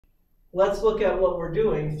let's look at what we're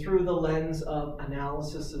doing through the lens of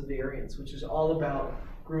analysis of variance, which is all about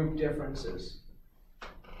group differences.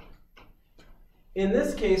 In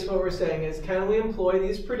this case, what we're saying is, can we employ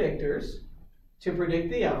these predictors to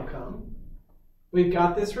predict the outcome? We've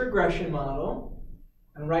got this regression model,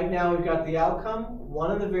 and right now we've got the outcome.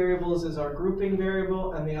 One of the variables is our grouping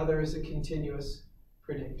variable, and the other is a continuous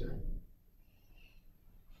predictor.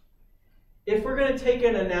 If we're going to take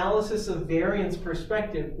an analysis of variance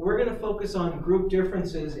perspective, we're going to focus on group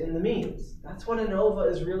differences in the means. That's what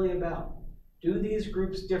ANOVA is really about. Do these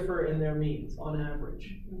groups differ in their means on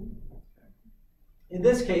average? In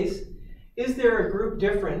this case, is there a group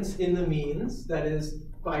difference in the means, that is,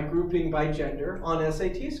 by grouping by gender, on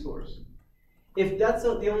SAT scores? If that's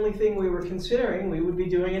the only thing we were considering, we would be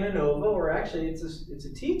doing an ANOVA, or actually it's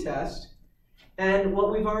a t-test. And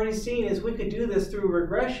what we've already seen is we could do this through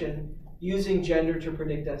regression using gender to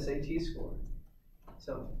predict SAT score.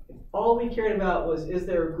 So if all we cared about was, is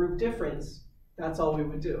there a group difference, that's all we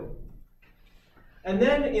would do. And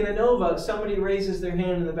then in ANOVA, somebody raises their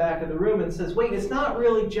hand in the back of the room and says, wait, it's not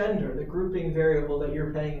really gender, the grouping variable that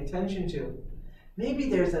you're paying attention to. Maybe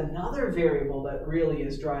there's another variable that really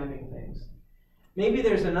is driving things. Maybe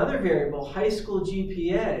there's another variable, high school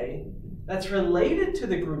GPA, that's related to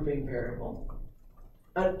the grouping variable,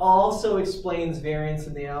 but also explains variance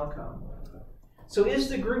in the outcome. So is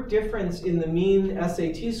the group difference in the mean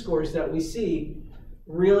SAT scores that we see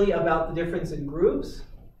really about the difference in groups?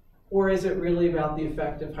 Or is it really about the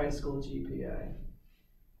effect of high school GPA?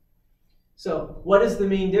 So what is the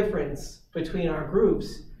mean difference between our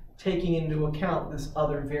groups taking into account this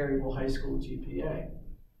other variable, high school GPA?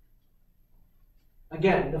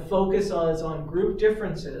 Again, the focus is on group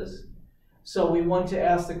differences. So we want to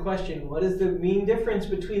ask the question, what is the mean difference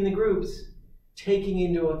between the groups taking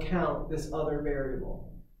into account this other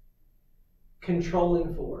variable?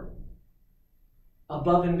 Controlling for,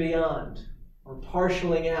 above and beyond, or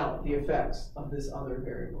partialing out the effects of this other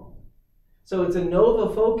variable. So it's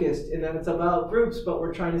ANOVA focused in that it's about groups, but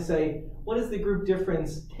we're trying to say, what is the group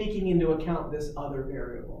difference taking into account this other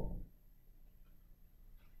variable?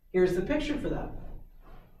 Here's the picture for that.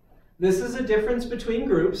 This is a difference between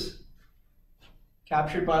groups,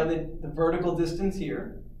 captured by the vertical distance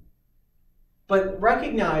here, but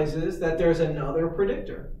recognizes that there's another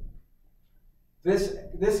predictor.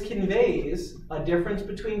 This conveys a difference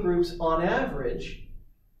between groups on average,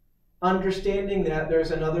 understanding that there's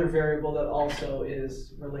another variable that also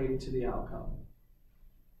is related to the outcome.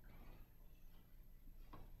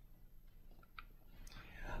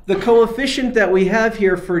 The coefficient that we have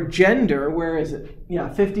here for gender, where is it? Yeah,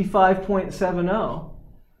 55.70.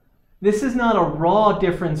 This is not a raw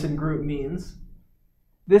difference in group means.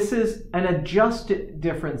 This is an adjusted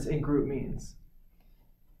difference in group means.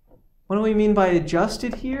 What do we mean by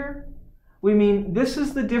adjusted here? We mean this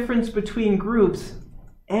is the difference between groups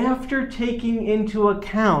after taking into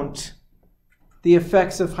account the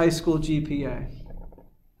effects of high school GPA.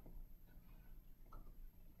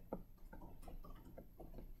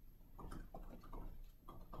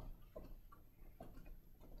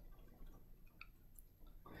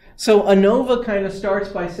 So ANOVA kind of starts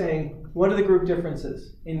by saying, what are the group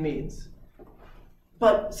differences in means?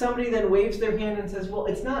 But somebody then waves their hand and says, well,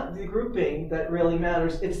 it's not the grouping that really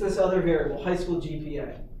matters, it's this other variable, high school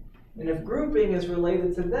GPA. And if grouping is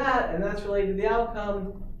related to that, and that's related to the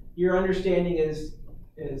outcome, your understanding is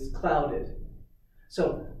clouded.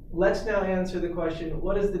 So let's now answer the question,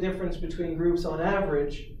 what is the difference between groups on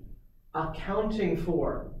average, accounting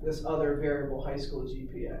for this other variable, high school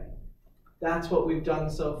GPA? That's what we've done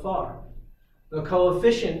so far. The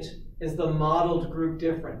coefficient is the modeled group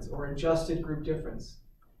difference, or adjusted group difference.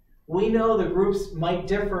 We know the groups might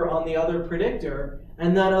differ on the other predictor,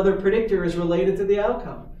 and that other predictor is related to the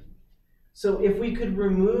outcome. So if we could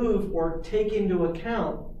remove or take into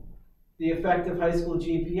account the effect of high school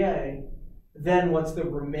GPA, then what's the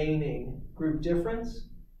remaining group difference?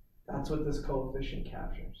 That's what this coefficient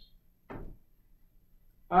captures.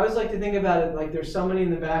 I always like to think about it like there's somebody in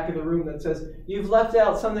the back of the room that says, you've left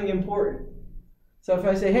out something important. So if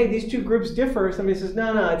I say, hey, these two groups differ, somebody says,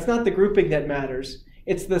 no, it's not the grouping that matters.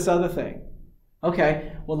 It's this other thing.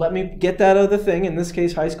 Okay, well, let me get that other thing, in this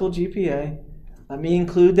case, high school GPA. Let me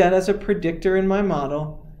include that as a predictor in my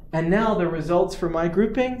model. And now the results for my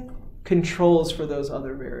grouping controls for those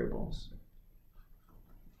other variables.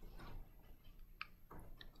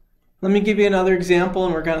 Let me give you another example,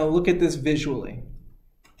 and we're going to look at this visually.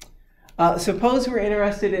 Suppose we're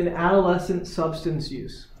interested in adolescent substance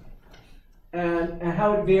use and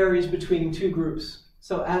how it varies between two groups.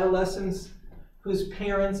 So adolescents whose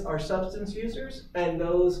parents are substance users and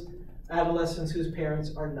those adolescents whose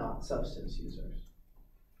parents are not substance users.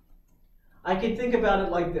 I could think about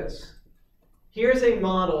it like this. Here's a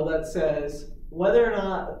model that says whether or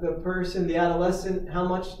not the person, the adolescent, how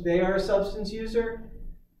much they are a substance user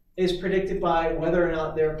is predicted by whether or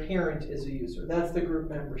not their parent is a user. That's the group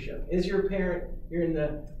membership. Is your parent, you're in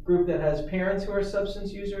the group that has parents who are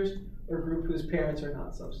substance users, or a group whose parents are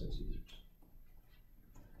not substance users?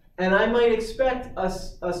 And I might expect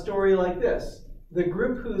a story like this. The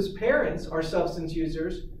group whose parents are substance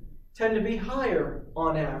users tend to be higher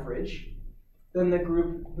on average than the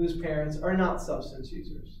group whose parents are not substance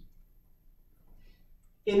users.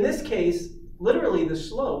 In this case, literally the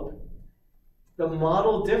slope, the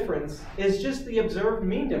model difference, is just the observed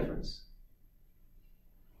mean difference.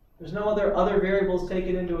 There's no other variables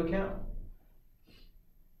taken into account.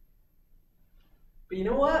 But you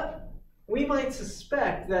know what? We might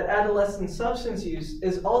suspect that adolescent substance use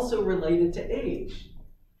is also related to age.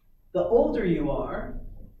 The older you are,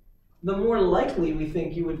 the more likely we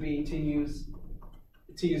think you would be to use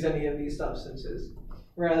any of these substances,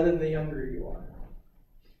 rather than the younger you are.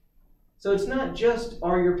 So it's not just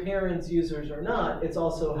are your parents users or not, it's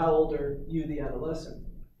also how old are you, the adolescent.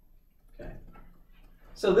 Okay.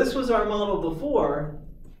 So this was our model before.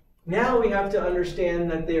 Now we have to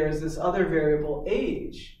understand that there is this other variable,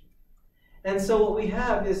 age. And so what we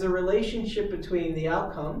have is a relationship between the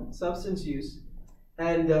outcome, substance use,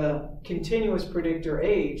 and the continuous predictor,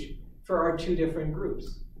 age, for our two different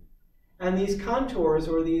groups. And these contours,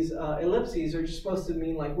 or these ellipses, are just supposed to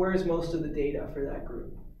mean like where is most of the data for that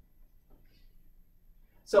group.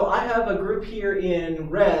 So I have a group here in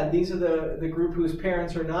red. These are the group whose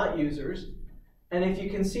parents are not users. And if you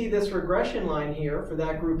can see this regression line here for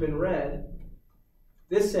that group in red,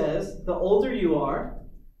 this says the older you are,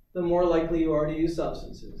 the more likely you are to use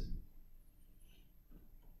substances.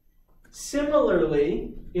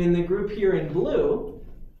 Similarly, in the group here in blue,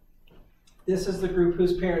 this is the group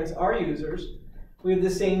whose parents are users, we have the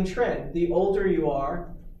same trend. The older you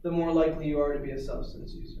are, the more likely you are to be a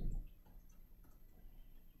substance user.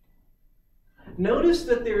 Notice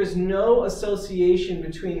that there is no association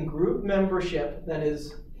between group membership, that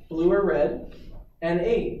is blue or red, and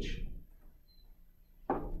age.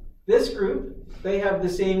 This group, they have the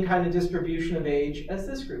same kind of distribution of age as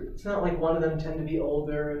this group. It's not like one of them tend to be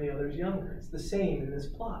older and the other's younger. It's the same in this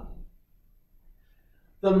plot.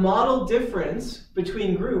 The model difference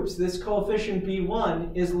between groups, this coefficient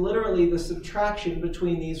B1, is literally the subtraction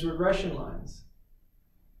between these regression lines.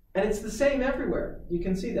 And it's the same everywhere. You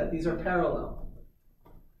can see that. These are parallel.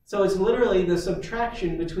 So it's literally the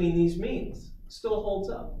subtraction between these means. Still holds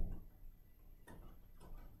up.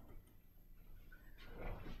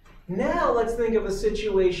 Now let's think of a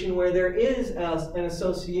situation where there is an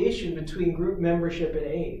association between group membership and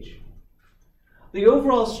age. The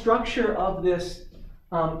overall structure of this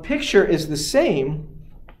picture is the same,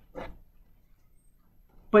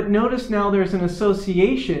 but notice now there's an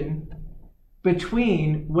association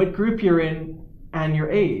between what group you're in and your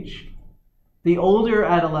age. The older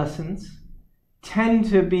adolescents tend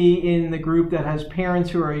to be in the group that has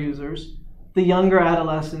parents who are users. The younger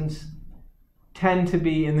adolescents tend to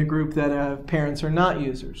be in the group that have parents who are not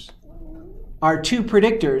users. Our two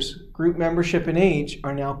predictors, group membership and age,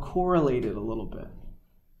 are now correlated a little bit.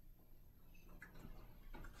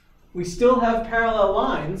 We still have parallel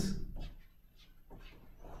lines.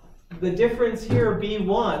 The difference here,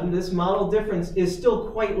 B1, this model difference, is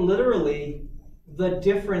still quite literally the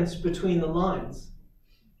difference between the lines.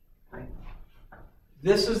 Okay.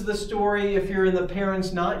 This is the story if you're in the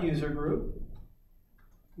parents not user group.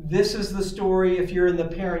 This is the story if you're in the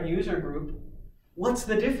parent user group. What's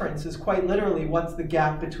the difference is quite literally what's the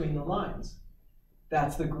gap between the lines.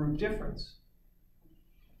 That's the group difference.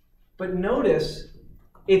 But notice,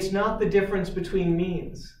 it's not the difference between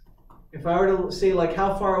means. If I were to say, like,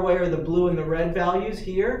 how far away are the blue and the red values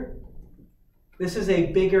here? This is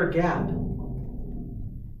a bigger gap.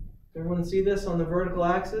 Everyone see this on the vertical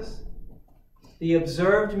axis? The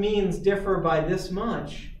observed means differ by this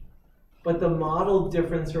much, but the modeled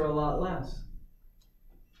difference are a lot less.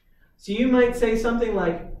 So you might say something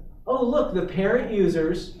like, oh, look, the parent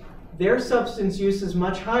users, their substance use is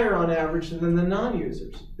much higher on average than the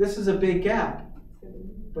non-users. This is a big gap.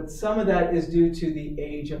 But some of that is due to the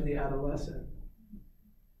age of the adolescent.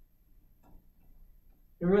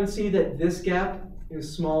 Everyone see that this gap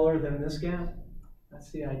is smaller than this gap? That's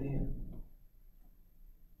the idea.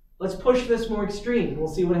 Let's push this more extreme. We'll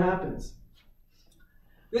see what happens.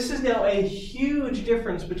 This is now a huge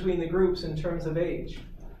difference between the groups in terms of age.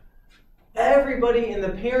 Everybody in the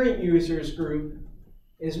parent users group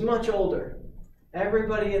is much older.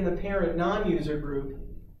 Everybody in the parent non-user group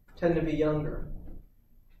tend to be younger.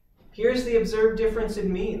 Here's the observed difference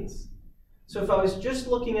in means. So if I was just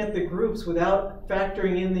looking at the groups without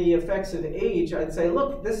factoring in the effects of age, I'd say,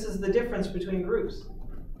 look, this is the difference between groups.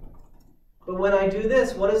 But when I do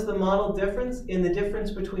this, what is the model difference? In the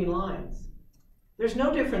difference between lines. There's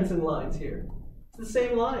no difference in lines here. It's the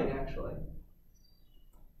same line, actually.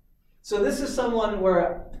 So this is someone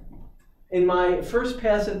where, in my first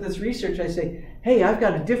pass at this research, I say, hey, I've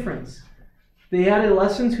got a difference. The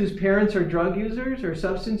adolescents whose parents are drug users or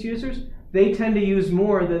substance users, they tend to use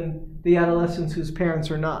more than the adolescents whose parents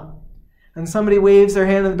are not. And somebody waves their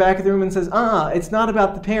hand in the back of the room and says, it's not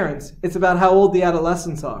about the parents. It's about how old the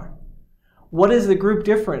adolescents are. What is the group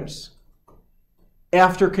difference?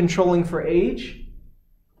 After controlling for age,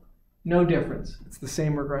 no difference. It's the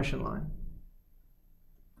same regression line.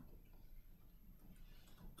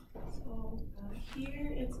 So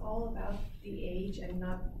here it's all about the age and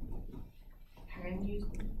not parent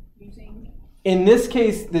using. In this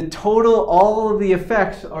case, all of the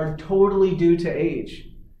effects are totally due to age.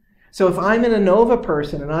 So if I'm an ANOVA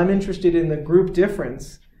person and I'm interested in the group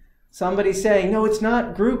difference, somebody's saying, no, it's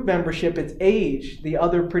not group membership, it's age, the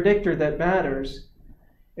other predictor that matters.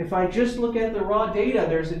 If I just look at the raw data,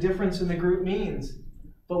 there's a difference in the group means.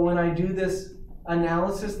 But when I do this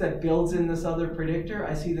analysis that builds in this other predictor,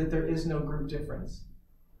 I see that there is no group difference.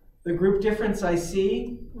 The group difference I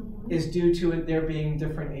see is due to it there being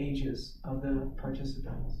different ages of the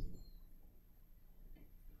participants.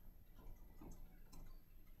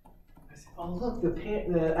 I say, oh look,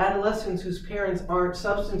 the adolescents whose parents aren't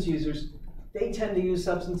substance users, they tend to use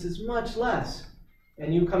substances much less.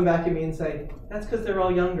 And you come back at me and say, that's because they're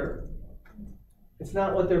all younger. It's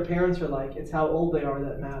not what their parents are like, it's how old they are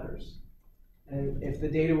that matters. And if the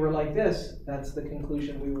data were like this, that's the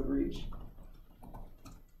conclusion we would reach.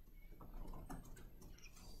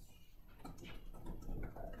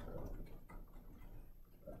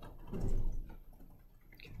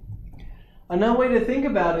 Another way to think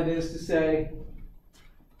about it is to say,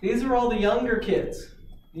 these are all the younger kids,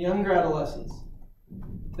 the younger adolescents.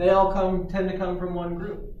 They all tend to come from one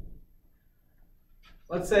group.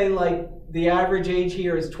 Let's say like the average age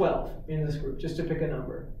here is 12 in this group, just to pick a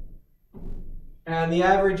number. And the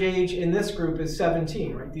average age in this group is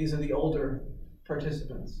 17, right? These are the older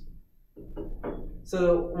participants.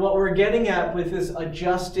 So what we're getting at with this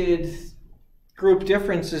adjusted group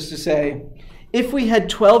difference is to say, if we had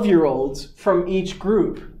 12-year-olds from each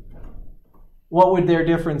group, what would their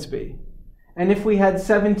difference be? And if we had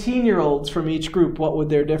 17-year-olds from each group, what would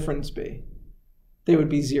their difference be? They would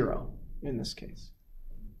be 0 in this case.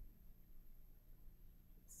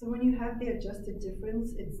 So when you have the adjusted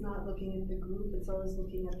difference, it's not looking at the group, it's always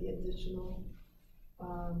looking at the additional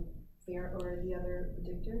pair or the other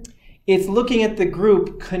predictor? It's looking at the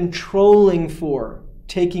group controlling for,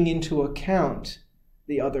 taking into account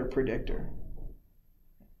the other predictor.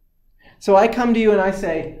 So I come to you and I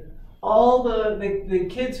say, all the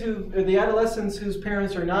kids or the adolescents whose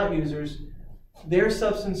parents are not users, their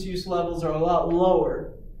substance use levels are a lot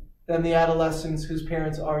lower than the adolescents whose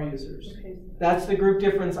parents are users. Okay. That's the group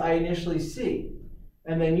difference I initially see.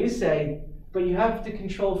 And then you say, but you have to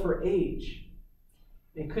control for age.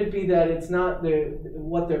 It could be that it's not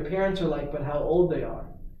what their parents are like, but how old they are.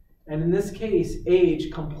 And in this case,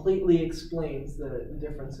 age completely explains the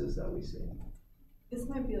differences that we see. This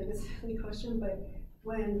might be like a silly question, but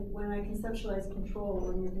when I conceptualize control,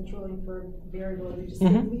 when you're controlling for a variable, you're just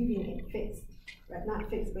leaving it fixed, right? Not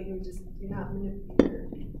fixed, but you're just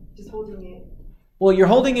holding it. Well, you're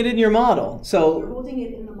holding it in your model, so you're holding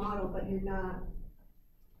it in the model, but you're not.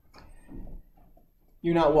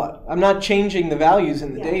 You're not what? I'm not changing the values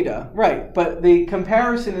in the data, right? But the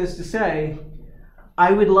comparison is to say,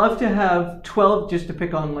 I would love to have 12, just to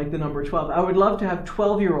pick on like the number 12. I would love to have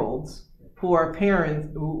 12-year-olds who are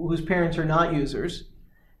whose parents are not users,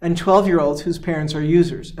 and 12-year-olds whose parents are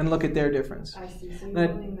users, and look at their difference. I see. So you're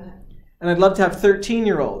holding that. And I'd love to have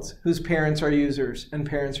 13-year-olds whose parents are users and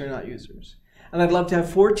parents are not users. And I'd love to have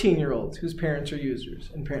 14-year-olds whose parents are users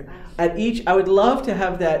and parents. At each, I would love to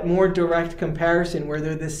have that more direct comparison where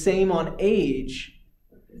they're the same on age,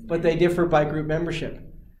 but they differ by group membership.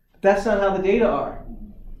 That's not how the data are.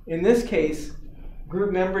 In this case,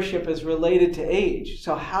 group membership is related to age.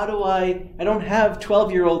 So how do I don't have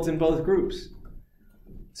 12-year-olds in both groups.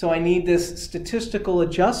 So I need this statistical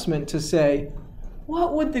adjustment to say,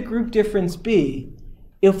 what would the group difference be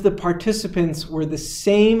if the participants were the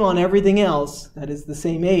same on everything else, that is the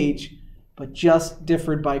same age, but just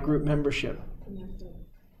differed by group membership?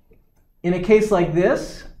 In a case like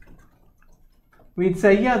this, we'd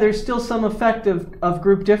say, yeah, there's still some effect of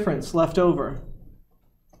group difference left over.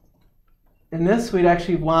 in this, we'd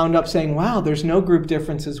actually wound up saying, wow, there's no group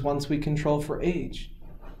differences once we control for age.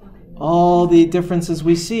 All the differences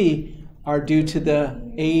we see are due to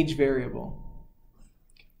the age variable.